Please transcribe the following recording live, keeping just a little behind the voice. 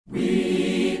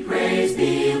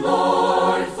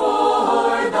Lord,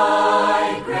 for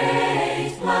thy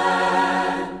great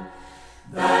plan,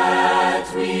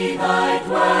 that we thy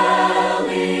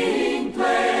dwelling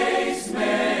place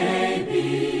may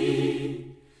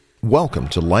be. Welcome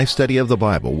to Life Study of the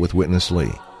Bible with Witness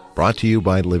Lee, brought to you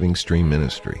by Living Stream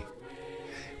Ministry.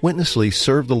 Witness Lee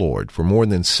served the Lord for more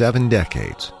than 7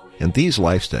 decades, and these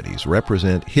life studies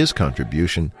represent his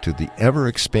contribution to the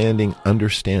ever-expanding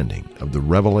understanding of the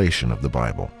revelation of the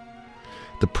Bible.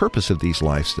 The purpose of these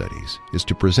life studies is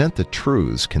to present the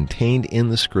truths contained in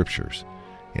the Scriptures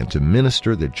and to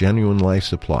minister the genuine life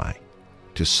supply,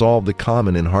 to solve the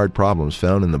common and hard problems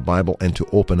found in the Bible, and to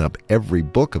open up every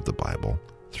book of the Bible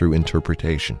through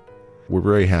interpretation. We're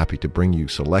very happy to bring you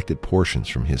selected portions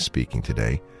from his speaking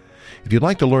today. If you'd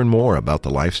like to learn more about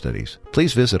the life studies,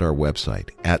 please visit our website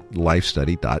at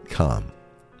lifestudy.com.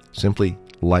 Simply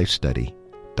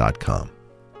lifestudy.com.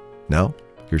 Now,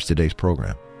 here's today's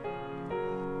program.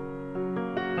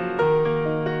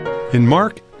 In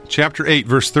Mark chapter 8,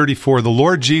 verse 34, the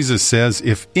Lord Jesus says,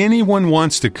 "If anyone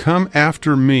wants to come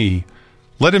after me,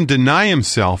 let him deny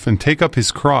himself and take up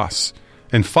his cross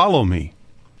and follow me."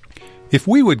 If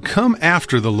we would come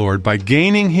after the Lord by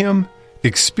gaining Him,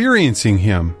 experiencing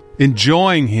Him,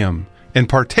 enjoying Him, and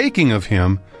partaking of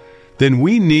Him, then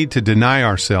we need to deny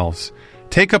ourselves,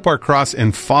 take up our cross,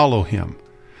 and follow Him.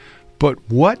 But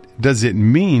what does it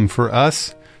mean for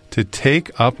us to take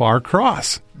up our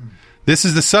cross? This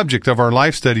is the subject of our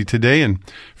life study today, and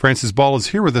Francis Ball is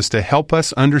here with us to help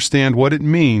us understand what it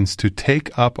means to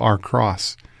take up our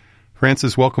cross.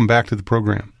 Francis, welcome back to the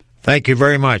program. Thank you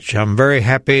very much. I'm very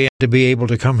happy to be able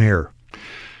to come here.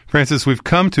 Francis, we've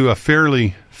come to a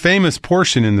fairly famous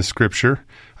portion in the Scripture.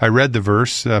 I read the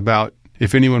verse about,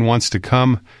 if anyone wants to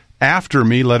come after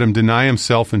me, let him deny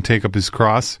himself and take up his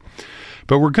cross.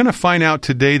 But we're going to find out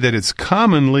today that it's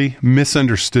commonly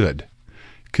misunderstood.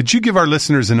 Could you give our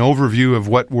listeners an overview of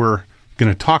what we're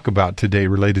going to talk about today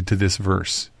related to this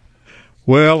verse?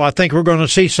 Well, I think we're going to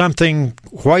see something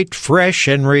quite fresh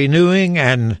and renewing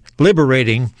and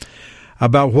liberating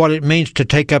about what it means to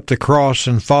take up the cross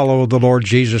and follow the Lord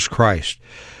Jesus Christ.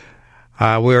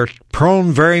 We're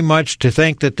prone very much to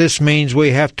think that this means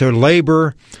we have to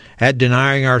labor at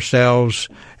denying ourselves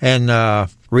and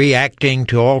reacting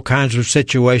to all kinds of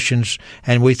situations,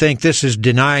 and we think this is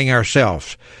denying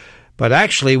ourselves. But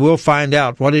actually, we'll find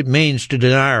out what it means to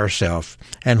deny ourselves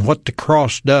and what the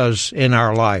cross does in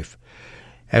our life.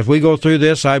 As we go through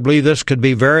this, I believe this could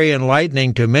be very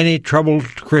enlightening to many troubled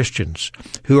Christians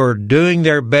who are doing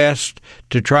their best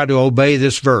to try to obey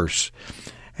this verse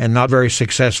and not very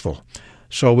successful.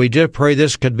 So we just pray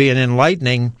this could be an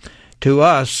enlightening to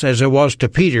us as it was to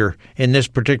Peter in this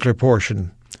particular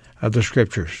portion of the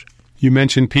Scriptures. You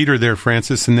mentioned Peter there,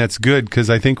 Francis, and that's good because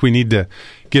I think we need to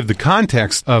give the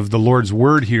context of the Lord's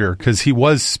Word here because he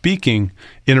was speaking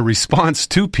in a response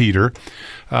to Peter.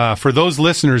 For those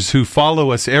listeners who follow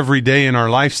us every day in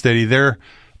our life study, they're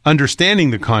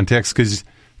understanding the context because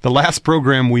the last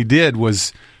program we did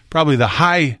was probably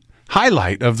the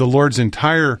highlight of the Lord's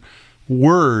entire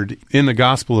Word in the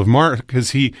Gospel of Mark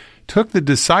because he took the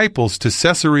disciples to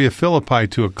Caesarea Philippi,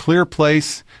 to a clear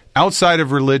place outside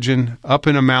of religion, up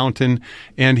in a mountain,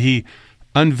 and he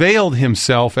unveiled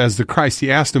himself as the Christ.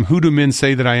 He asked them, "Who do men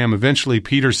say that I am?" Eventually,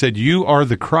 Peter said, "You are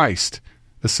the Christ,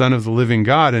 the Son of the living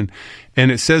God."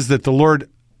 And it says that the Lord,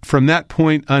 from that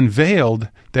point, unveiled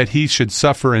that he should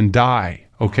suffer and die.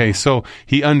 Okay, so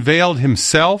he unveiled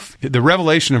himself. The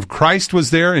revelation of Christ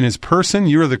was there in his person.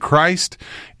 You are the Christ,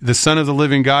 the Son of the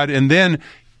living God. And then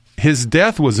his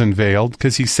death was unveiled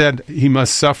because he said he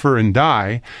must suffer and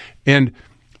die. And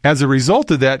as a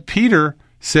result of that, Peter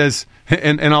says,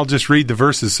 and I'll just read the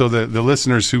verses so that the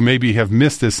listeners who maybe have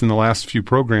missed this in the last few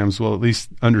programs will at least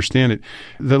understand it.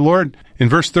 The Lord, in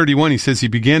verse 31, he says, he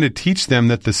began to teach them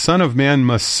that the Son of Man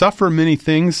must suffer many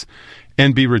things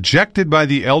and be rejected by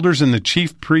the elders and the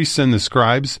chief priests and the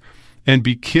scribes and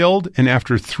be killed and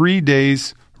after 3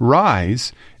 days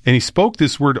rise. And he spoke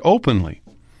this word openly.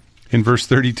 In verse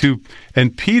 32,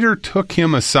 and Peter took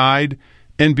him aside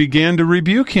and began to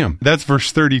rebuke him. That's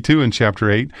verse 32 in chapter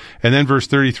 8. And then verse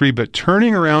 33, but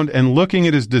turning around and looking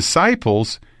at his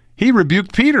disciples, he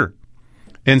rebuked Peter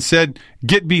and said,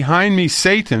 "Get behind me,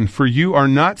 Satan, for you are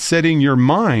not setting your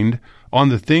mind on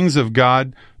the things of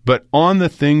God, but on the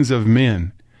things of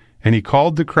men." And he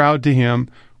called the crowd to him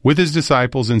with his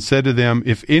disciples and said to them,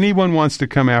 "If anyone wants to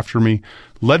come after me,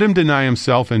 let him deny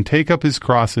himself and take up his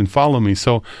cross and follow me."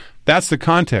 So that's the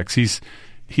context.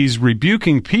 He's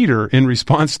rebuking Peter in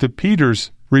response to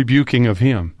Peter's rebuking of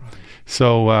him.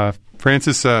 So,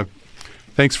 Francis,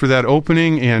 Thanks for that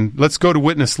opening, and let's go to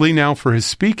Witness Lee now for his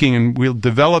speaking, and we'll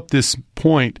develop this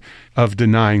point of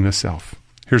denying the self.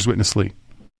 Here's Witness Lee.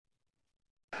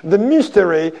 The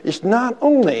mystery is not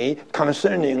only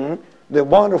concerning the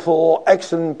wonderful,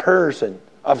 excellent person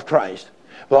of Christ,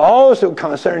 but also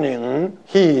concerning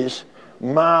his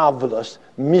marvelous,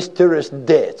 mysterious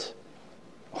death,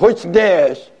 which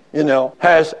death,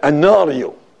 has annulled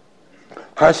you,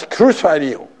 has crucified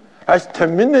you, has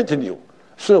terminated you.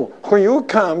 So when you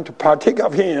come to partake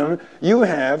of him, you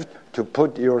have to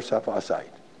put yourself aside.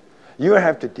 You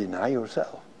have to deny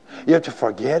yourself. You have to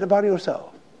forget about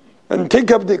yourself and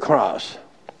take up the cross.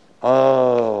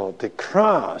 Oh, the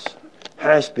cross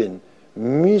has been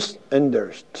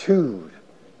misunderstood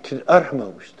to the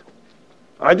utmost.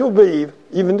 I do believe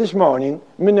even this morning,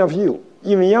 many of you,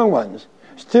 even young ones,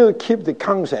 still keep the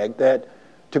concept that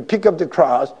to pick up the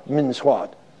cross means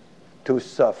what? To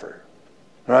suffer,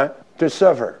 right? To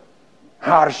suffer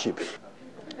hardships.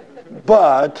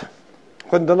 But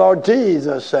when the Lord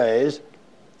Jesus says,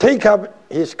 take up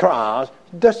his cross,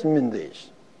 it doesn't mean this.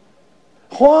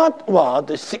 What was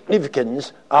the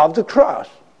significance of the cross?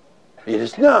 It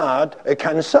is not a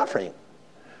kind of suffering.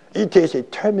 It is a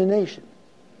termination.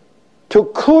 To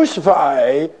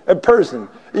crucify a person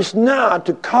is not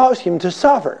to cause him to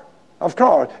suffer. Of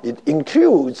course, it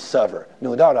includes suffer,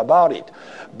 no doubt about it.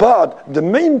 But the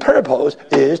main purpose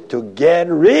is to get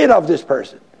rid of this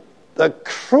person. The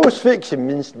crucifixion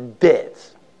means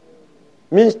death,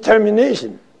 means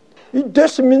termination. It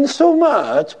doesn't mean so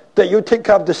much that you take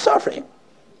up the suffering.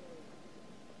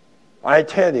 I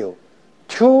tell you,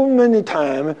 too many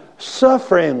times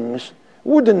sufferings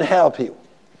wouldn't help you.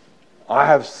 I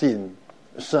have seen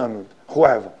some who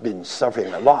have been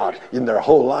suffering a lot in their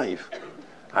whole life.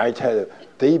 I tell you,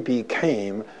 they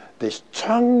became the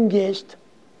strongest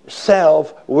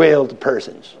self-willed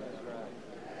persons.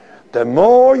 The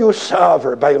more you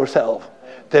suffer by yourself,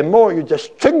 the more you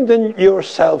just strengthen your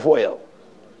self-will.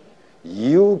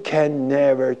 You can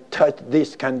never touch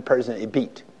this kind of person a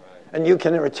bit, and you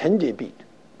can never change a bit.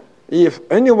 If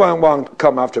anyone wants to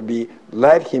come after me,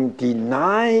 let him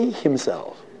deny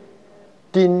himself.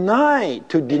 To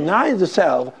deny the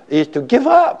self is to give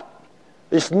up.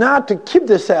 It's not to keep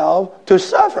the self to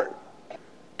suffer.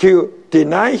 To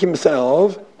deny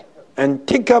himself and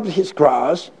take up his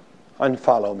cross and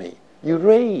follow me.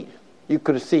 You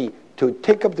could see, to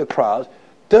take up the cross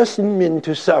doesn't mean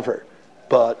to suffer,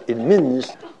 but it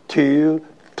means to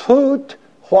put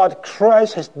what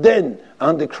Christ has done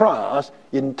on the cross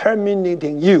in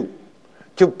terminating you.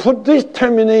 To put this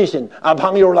termination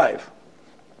upon your life.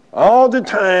 All the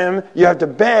time you have to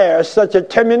bear such a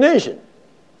termination,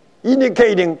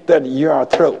 indicating that you are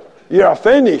through. You are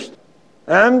finished.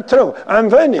 I'm through. I'm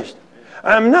finished.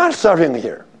 I'm not suffering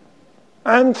here.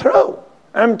 I'm through.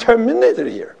 I'm terminated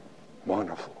here.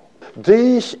 Wonderful.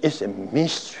 This is a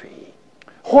mystery.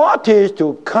 What is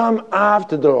to come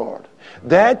after the Lord?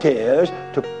 That is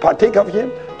to partake of him,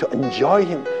 to enjoy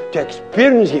him, to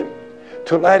experience him,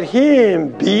 to let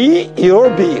him be your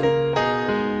being.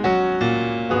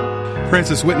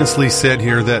 Francis Witness Lee said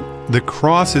here that the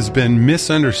cross has been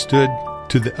misunderstood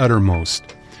to the uttermost.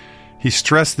 He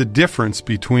stressed the difference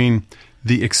between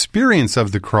the experience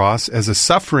of the cross as a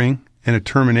suffering and a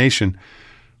termination.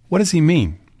 What does he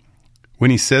mean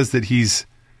when he says that he's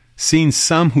seen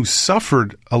some who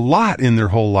suffered a lot in their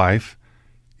whole life,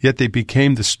 yet they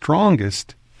became the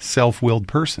strongest self-willed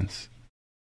persons?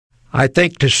 I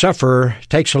think to suffer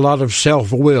takes a lot of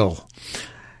self-will.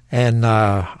 And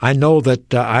I know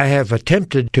that I have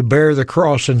attempted to bear the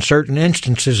cross in certain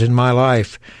instances in my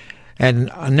life. And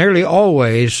nearly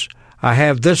always I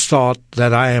have this thought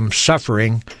that I am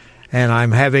suffering and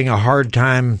I'm having a hard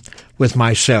time with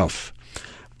myself.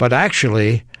 But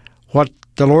actually, what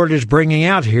the Lord is bringing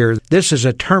out here, this is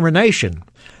a termination.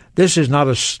 This is not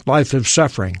a life of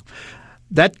suffering.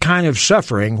 That kind of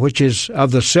suffering, which is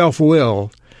of the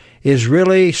self-will, is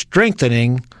really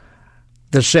strengthening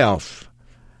the self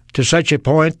to such a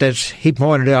point that he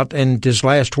pointed out in his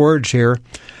last words here,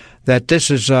 that this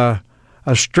is a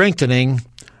strengthening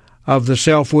of the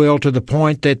self-will to the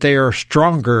point that they are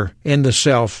stronger in the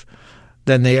self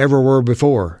than they ever were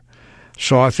before.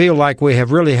 So I feel like we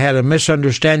have really had a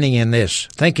misunderstanding in this,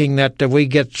 thinking that we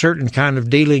get certain kind of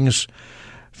dealings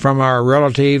from our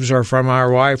relatives or from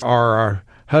our wife or our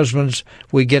husbands,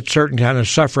 we get certain kind of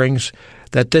sufferings,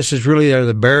 that this is really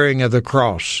the bearing of the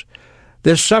cross.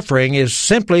 This suffering is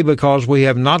simply because we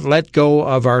have not let go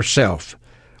of ourself.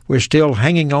 We're still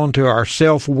hanging on to our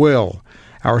self-will,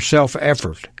 our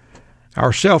self-effort.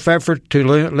 Our self-effort to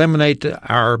eliminate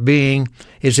our being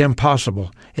is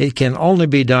impossible. It can only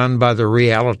be done by the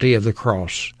reality of the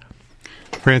cross.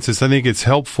 Francis, I think it's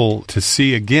helpful to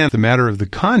see again the matter of the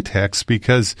context,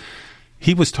 because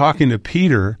he was talking to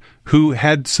Peter, who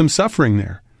had some suffering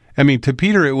there. I mean, to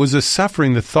Peter, it was a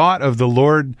suffering, the thought of the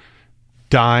Lord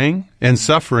dying and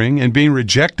suffering and being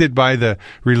rejected by the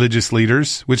religious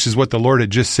leaders, which is what the Lord had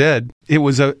just said. It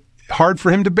was hard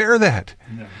for him to bear that.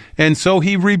 No. And so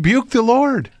he rebuked the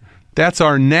Lord. That's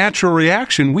our natural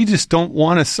reaction. We just don't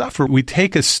want to suffer. We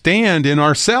take a stand in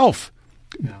ourself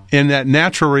in that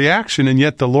natural reaction, and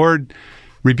yet the Lord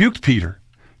rebuked Peter.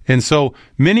 And so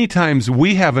many times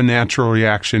we have a natural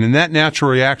reaction, and that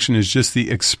natural reaction is just the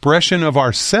expression of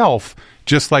ourself,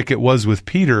 just like it was with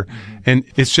Peter. Mm-hmm. And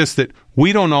it's just that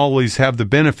we don't always have the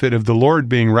benefit of the Lord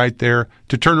being right there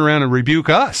to turn around and rebuke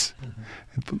us,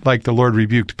 like the Lord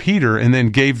rebuked Peter and then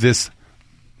gave this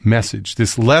message,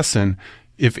 this lesson.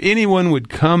 If anyone would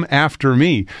come after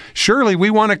me, surely we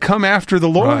want to come after the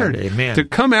Lord. Right, amen. To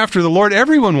come after the Lord,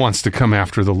 everyone wants to come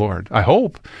after the Lord, I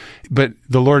hope. But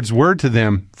the Lord's word to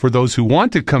them, for those who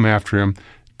want to come after him,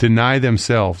 deny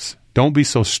themselves. Don't be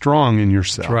so strong in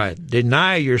yourself. That's right.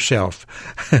 Deny yourself.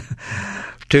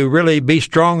 To really be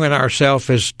strong in ourselves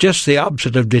is just the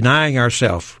opposite of denying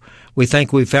ourselves. We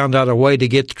think we found out a way to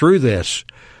get through this.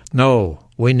 No,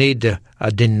 we need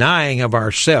a denying of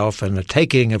ourself and a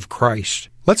taking of Christ.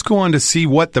 Let's go on to see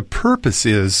what the purpose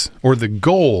is, or the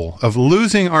goal of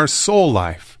losing our soul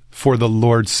life for the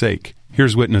Lord's sake.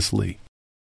 Here's Witness Lee.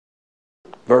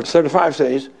 Verse 35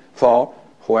 says, "For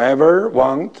whoever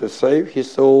wants to save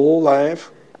his soul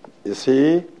life," you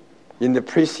see, in the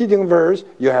preceding verse,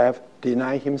 you have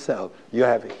deny himself. You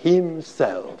have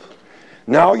himself.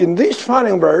 Now, in this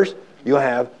following verse, you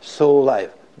have soul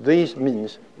life. This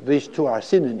means these two are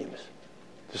synonyms.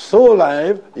 The soul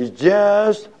life is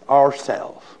just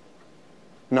ourself.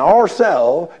 Now,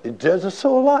 ourself is just a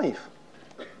soul life.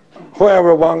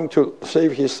 Whoever wants to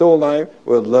save his soul life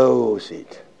will lose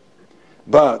it.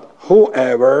 But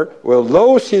whoever will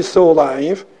lose his soul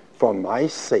life for my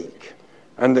sake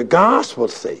and the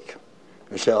gospel's sake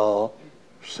shall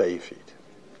save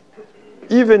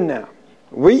it. Even now,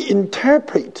 we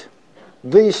interpret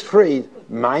this phrase,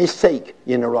 my sake,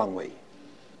 in the wrong way.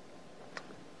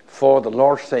 For the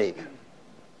Lord's sake,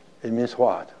 it means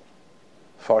what?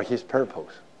 For his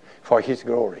purpose, for his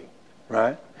glory,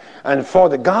 right? And for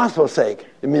the gospel's sake,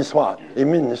 it means what? It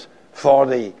means for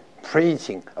the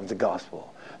preaching of the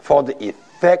gospel, for the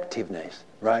effectiveness,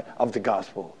 right, of the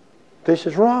gospel. This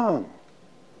is wrong.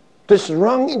 This is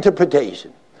wrong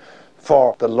interpretation.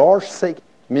 For the Lord's sake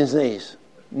means this: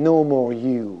 no more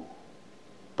you,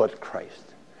 but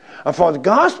Christ. And for the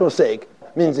gospel's sake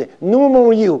means no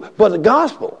more you, but the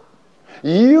gospel.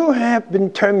 You have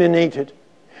been terminated,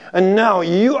 and now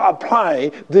you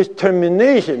apply this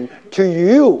termination to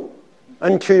you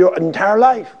and to your entire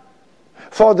life.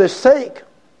 For the sake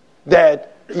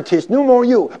that it is no more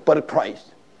you, but Christ.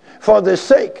 For the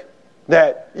sake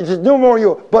that it is no more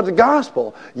you, but the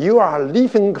gospel. You are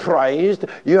leaving Christ.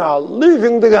 You are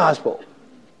leaving the gospel.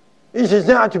 It is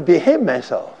not to behave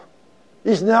myself.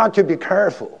 It's not to be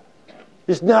careful.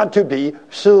 It's not to be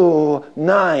so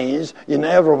nice in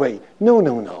every way.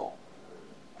 No.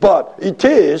 But it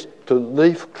is to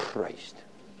live Christ.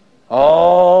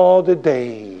 All the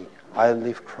day I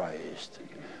live Christ.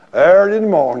 Early in the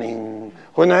morning,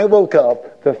 when I woke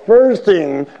up, the first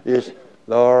thing is,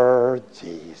 Lord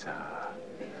Jesus.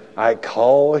 I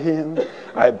call him.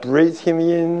 I breathe him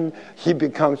in. He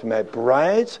becomes my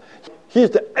bride. He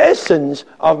is the essence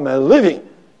of my living.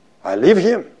 I live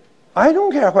him. I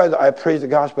don't care whether I preach the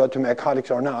gospel to my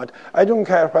colleagues or not. I don't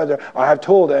care whether I have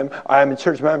told them I am a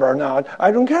church member or not.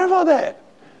 I don't care about that.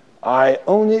 I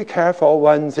only care for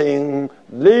one thing: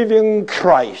 living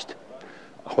Christ.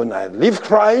 When I live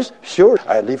Christ, sure,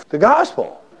 I live the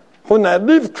gospel. When I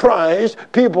live Christ,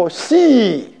 people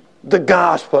see the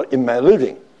gospel in my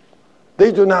living.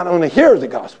 They do not only hear the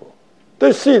gospel,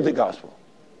 they see the gospel.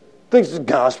 This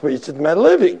gospel is in my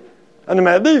living. And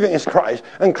my living is Christ.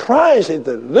 And Christ is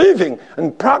the living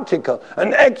and practical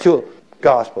and actual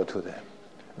gospel to them.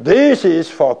 This is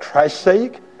for Christ's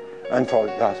sake and for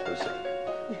the gospel's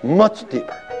sake. Much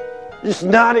deeper. It's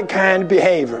not a kind of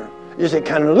behavior. It's a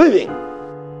kind of living.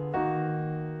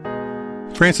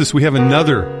 Francis, we have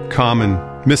another common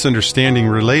misunderstanding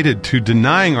related to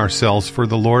denying ourselves for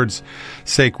the Lord's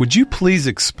sake. Would you please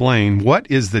explain what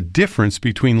is the difference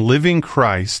between living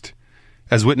Christ,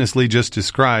 as Witness Lee just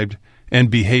described, and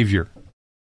behavior?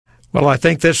 Well, I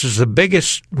think this is the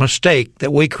biggest mistake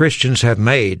that we Christians have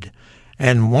made,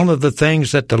 and one of the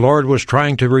things that the Lord was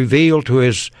trying to reveal to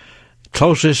his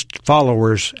closest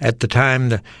followers at the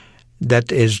time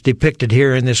that is depicted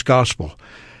here in this gospel.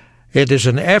 It is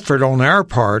an effort on our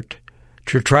part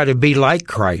to try to be like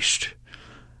Christ,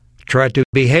 try to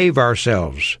behave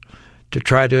ourselves, to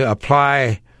try to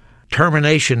apply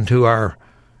termination to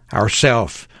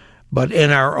ourself. But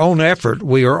in our own effort,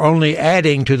 we are only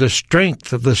adding to the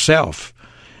strength of the self.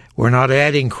 We're not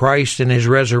adding Christ in His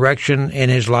resurrection, in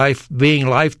His life, being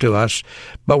life to us,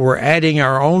 but we're adding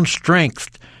our own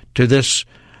strength to this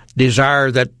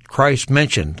desire that Christ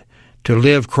mentioned, to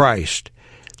live Christ.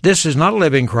 This is not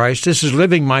living Christ. This is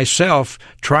living myself,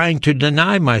 trying to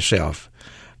deny myself.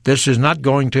 This is not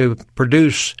going to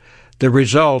produce the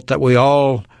result that we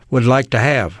all would like to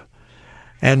have.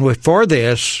 And for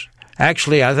this,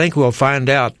 actually, I think we'll find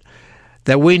out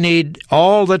that we need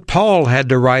all that Paul had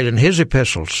to write in his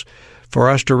epistles for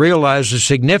us to realize the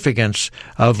significance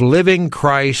of living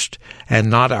Christ and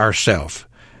not ourself.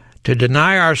 To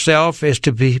deny ourself is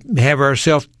to have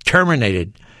ourself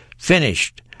terminated,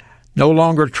 finished, no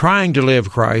longer trying to live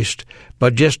Christ,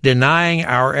 but just denying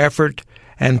our effort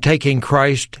and taking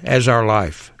Christ as our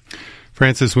life.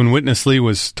 Francis, when Witness Lee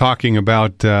was talking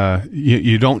about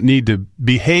you don't need to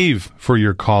behave for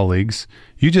your colleagues,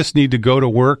 you just need to go to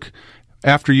work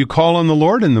after you call on the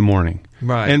Lord in the morning.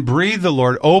 Right. And breathe the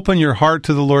Lord. Open your heart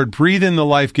to the Lord. Breathe in the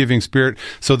life-giving Spirit.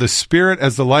 So the Spirit,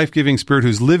 as the life-giving Spirit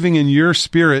who's living in your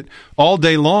spirit all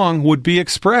day long, would be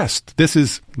expressed. This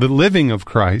is the living of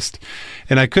Christ.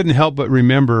 And I couldn't help but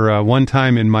remember one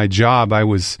time in my job, I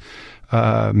was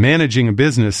managing a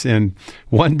business, and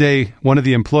one day one of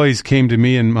the employees came to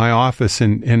me in my office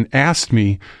and asked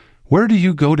me, "Where do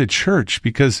you go to church?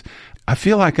 Because I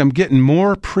feel like I'm getting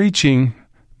more preaching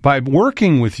by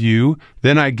working with you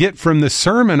than I get from the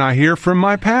sermon I hear from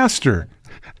my pastor."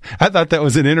 I thought that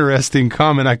was an interesting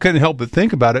comment. I couldn't help but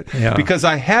think about it because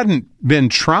I hadn't been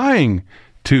trying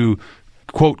to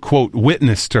quote,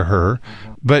 witness to her,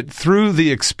 but through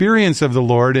the experience of the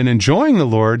Lord and enjoying the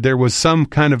Lord, there was some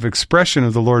kind of expression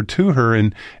of the Lord to her,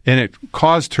 and it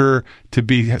caused her to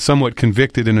be somewhat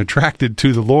convicted and attracted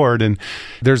to the Lord. And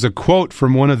there's a quote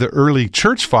from one of the early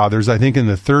church fathers, I think in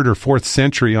the 3rd or 4th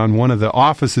century, on one of the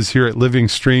offices here at Living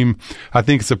Stream. I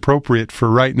think it's appropriate for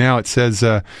right now. It says,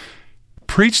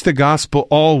 preach the gospel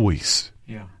always,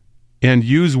 and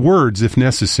use words if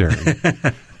necessary.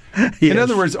 Yes. In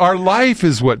other words, our life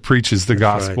is what preaches the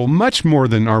gospel, much more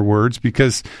than our words,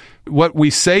 because what we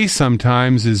say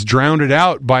sometimes is drowned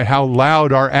out by how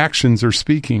loud our actions are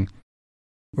speaking.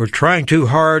 We're trying too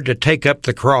hard to take up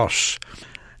the cross.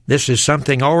 This is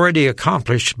something already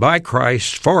accomplished by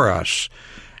Christ for us,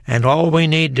 and all we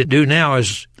need to do now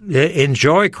is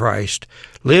enjoy Christ,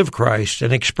 live Christ,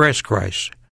 and express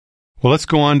Christ. Well, let's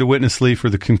go on to Witness Lee for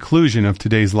the conclusion of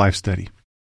today's life study.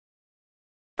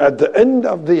 At the end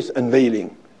of this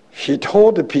unveiling, she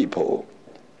told the people,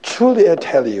 "Truly I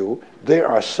tell you, there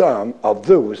are some of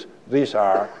those," these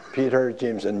are Peter,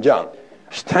 James, and John,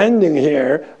 "standing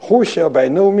here who shall by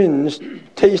no means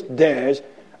taste death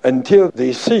until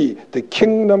they see the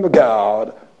kingdom of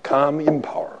God come in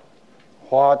power."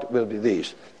 What will be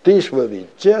this? This will be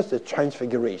just the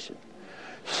transfiguration.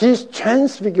 His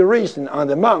transfiguration on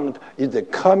the mount is the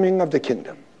coming of the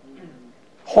kingdom.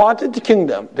 What is the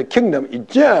kingdom? The kingdom is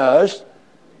just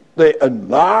the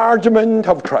enlargement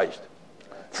of Christ.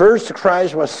 First,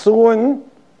 Christ was sown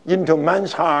into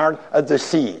man's heart as the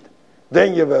seed.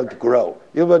 Then you will grow,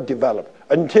 you will develop,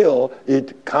 until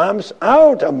it comes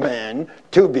out of man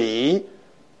to be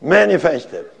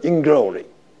manifested in glory.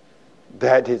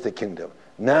 That is the kingdom.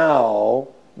 Now,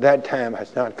 that time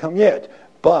has not come yet,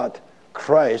 but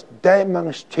Christ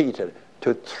demonstrated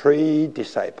to 3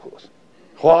 disciples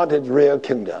what is real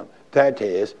kingdom. That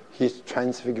is his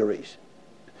transfiguration.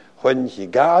 When he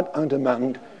got on the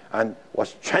mount and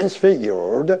was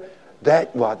transfigured,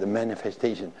 that was the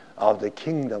manifestation of the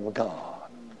kingdom of God.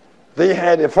 They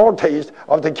had a foretaste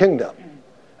of the kingdom,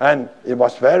 and it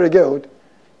was very good.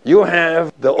 You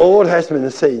have the Old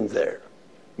Testament saints there,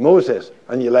 Moses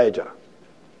and Elijah.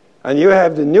 And you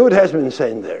have the New Testament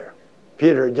saints there,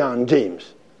 Peter, John,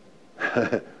 James.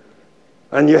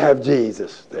 And you have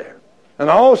Jesus there. And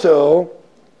also,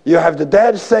 you have the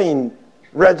dead saint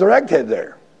resurrected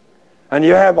there. And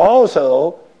you have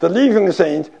also the living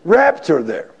saints raptured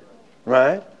there,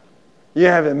 right? You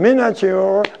have a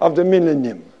miniature of the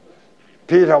millennium.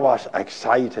 Peter was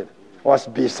excited, was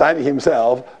beside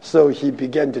himself, so he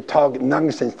began to talk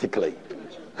nonsensically.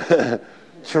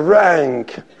 To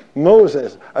rank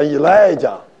Moses and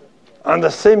Elijah on the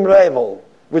same level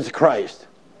with Christ,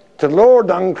 to lower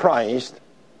down Christ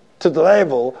to the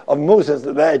level of Moses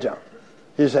and Elijah.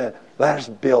 He said, let's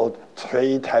build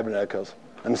 3 tabernacles,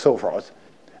 and so forth.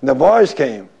 And the voice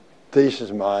came, "This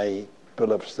is my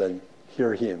beloved son,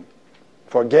 hear him."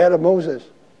 Forget Moses,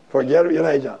 forget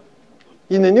Elijah.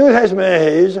 In the New Testament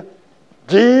age,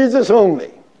 Jesus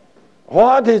only.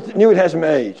 What is the New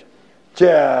Testament age?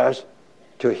 Just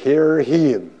to hear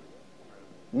him.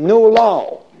 No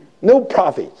law, no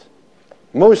prophets.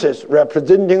 Moses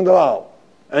representing the law,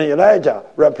 and Elijah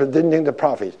representing the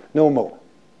prophets. No more.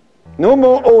 No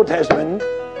more Old Testament,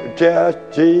 just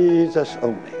Jesus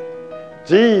only.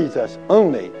 Jesus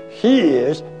only. He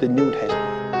is the New Testament.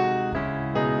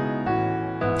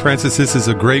 Francis, this is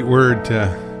a great word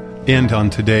to end on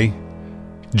today.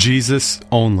 Jesus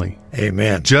only.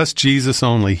 Amen. Just Jesus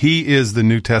only. He is the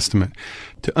New Testament.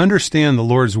 To understand the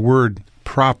Lord's Word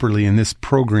properly in this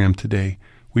program today,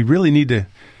 we really need to,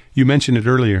 you mentioned it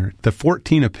earlier, the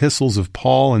 14 epistles of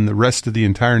Paul and the rest of the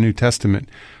entire New Testament.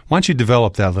 Why don't you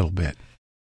develop that a little bit?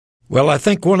 Well, I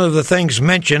think one of the things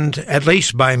mentioned, at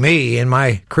least by me in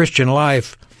my Christian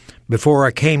life, before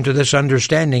I came to this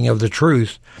understanding of the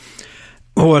truth,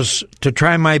 was to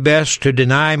try my best to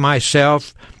deny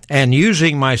myself and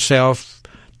using myself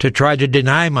to try to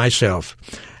deny myself.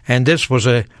 And this was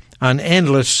an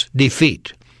endless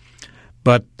defeat.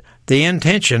 But the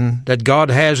intention that God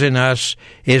has in us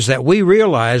is that we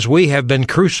realize we have been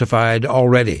crucified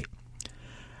already.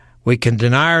 We can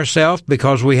deny ourselves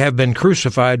because we have been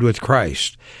crucified with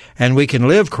Christ, and we can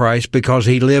live Christ because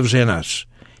He lives in us.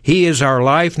 He is our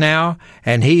life now,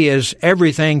 and He is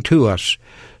everything to us.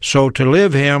 So to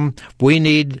live Him, we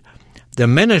need the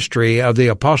ministry of the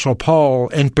Apostle Paul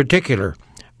in particular,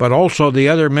 but also the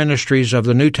other ministries of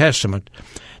the New Testament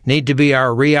need to be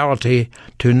our reality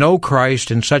to know Christ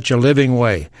in such a living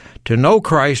way. To know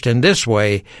Christ in this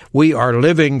way, we are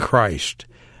living Christ,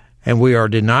 and we are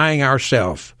denying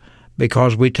ourselves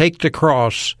because we take the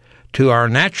cross to our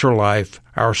natural life,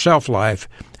 our self-life,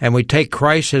 and we take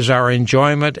Christ as our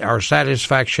enjoyment, our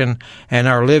satisfaction, and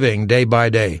our living day by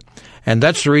day. And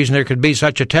that's the reason there could be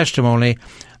such a testimony,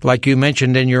 like you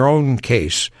mentioned in your own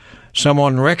case,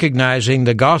 someone recognizing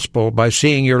the gospel by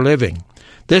seeing your living.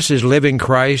 This is living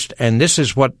Christ, and this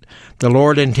is what the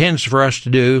Lord intends for us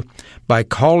to do by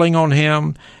calling on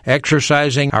Him,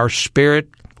 exercising our spirit,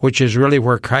 which is really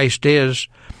where Christ is,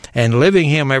 and living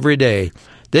Him every day.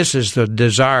 This is the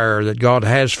desire that God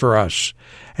has for us,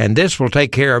 and this will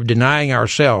take care of denying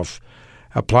ourselves,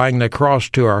 applying the cross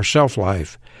to our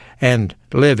self-life, and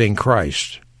living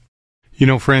Christ. You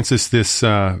know, Francis, this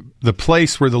the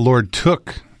place where the Lord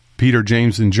took Peter,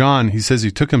 James, and John, He says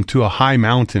He took them to a high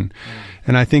mountain.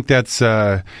 And I think that's,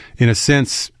 in a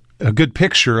sense, a good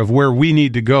picture of where we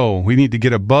need to go. We need to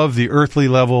get above the earthly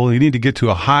level. We need to get to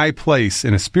a high place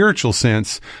in a spiritual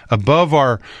sense above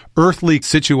our earthly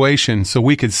situation so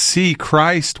we could see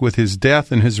Christ with His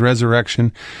death and His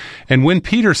resurrection. And when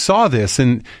Peter saw this,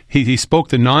 and he spoke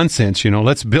the nonsense,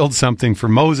 let's build something for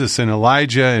Moses and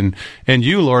Elijah and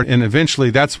you, Lord. And eventually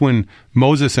that's when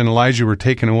Moses and Elijah were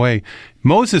taken away.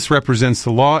 Moses represents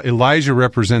the law. Elijah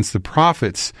represents the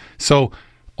prophets. So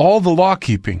all the law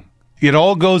keeping, it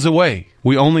all goes away.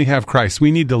 We only have Christ.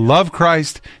 We need to love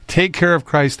Christ, take care of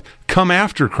Christ, come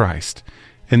after Christ.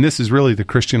 And this is really the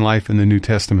Christian life in the New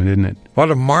Testament, isn't it?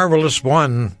 What a marvelous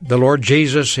one the Lord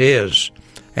Jesus is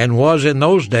and was in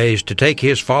those days to take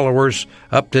His followers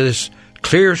up to this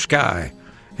clear sky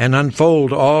and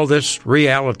unfold all this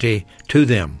reality to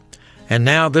them. And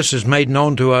now this is made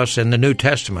known to us in the New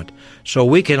Testament. So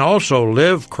we can also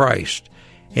live Christ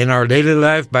in our daily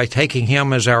life by taking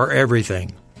Him as our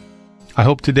everything. I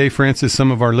hope today, Francis,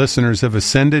 some of our listeners have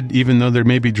ascended, even though they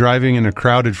may be driving in a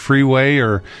crowded freeway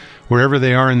or wherever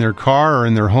they are in their car or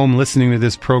in their home listening to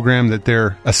this program, that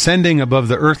they're ascending above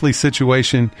the earthly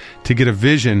situation to get a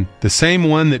vision, the same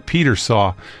one that Peter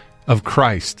saw, of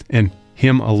Christ and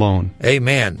Him alone.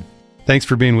 Amen. Thanks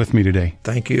for being with me today.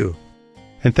 Thank you.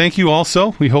 And thank you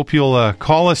also. We hope you'll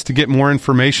call us to get more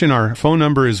information. Our phone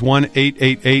number is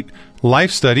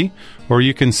 1-888-LIFE-STUDY, or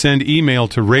you can send email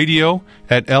to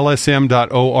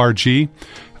radio@lsm.org.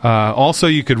 Also,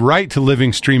 you could write to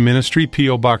Living Stream Ministry,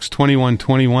 P.O. Box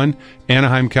 2121,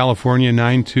 Anaheim, California,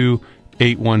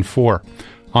 92814.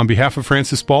 On behalf of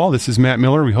Francis Ball, this is Matt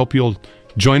Miller. We hope you'll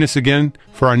join us again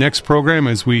for our next program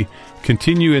as we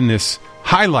continue in this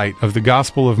highlight of the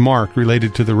Gospel of Mark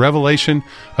related to the revelation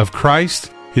of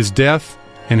Christ, His death,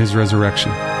 and His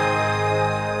resurrection.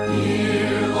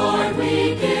 Here, Lord,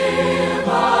 we give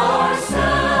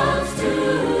ourselves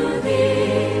to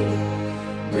Thee.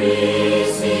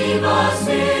 Receive us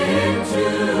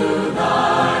into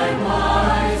Thy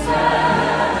wise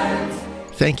hands.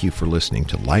 Thank you for listening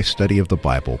to Life Study of the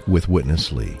Bible with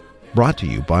Witness Lee, brought to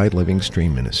you by Living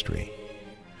Stream Ministry.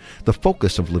 The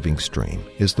focus of Living Stream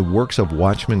is the works of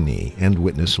Watchman Nee and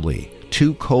Witness Lee,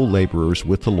 two co-laborers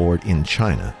with the Lord in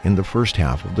China in the first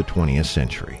half of the 20th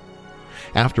century.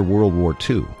 After World War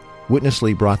II, Witness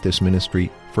Lee brought this ministry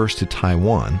first to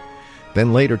Taiwan,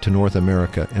 then later to North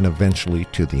America, and eventually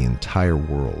to the entire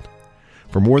world.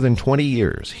 For more than 20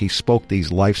 years, he spoke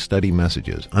these life study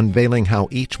messages, unveiling how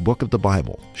each book of the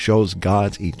Bible shows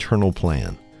God's eternal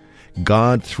plan.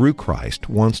 God, through Christ,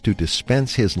 wants to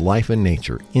dispense his life and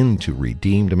nature into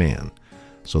redeemed man,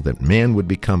 so that man would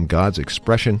become God's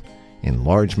expression,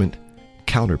 enlargement,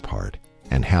 counterpart,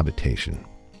 and habitation.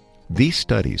 These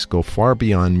studies go far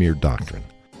beyond mere doctrine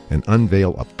and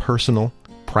unveil a personal,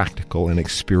 practical, and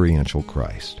experiential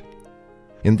Christ.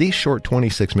 In these short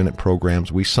 26-minute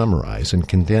programs, we summarize and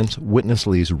condense Witness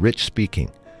Lee's rich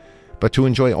speaking. But to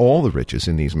enjoy all the riches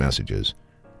in these messages,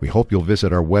 we hope you'll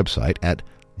visit our website at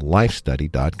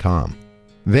lifestudy.com.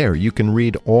 There you can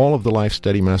read all of the Life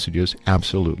Study messages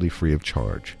absolutely free of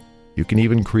charge. You can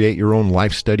even create your own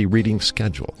Life Study reading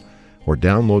schedule or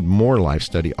download more Life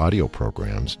Study audio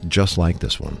programs just like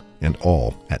this one, and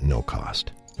all at no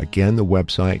cost. Again, the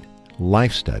website,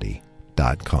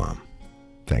 lifestudy.com.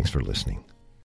 Thanks for listening.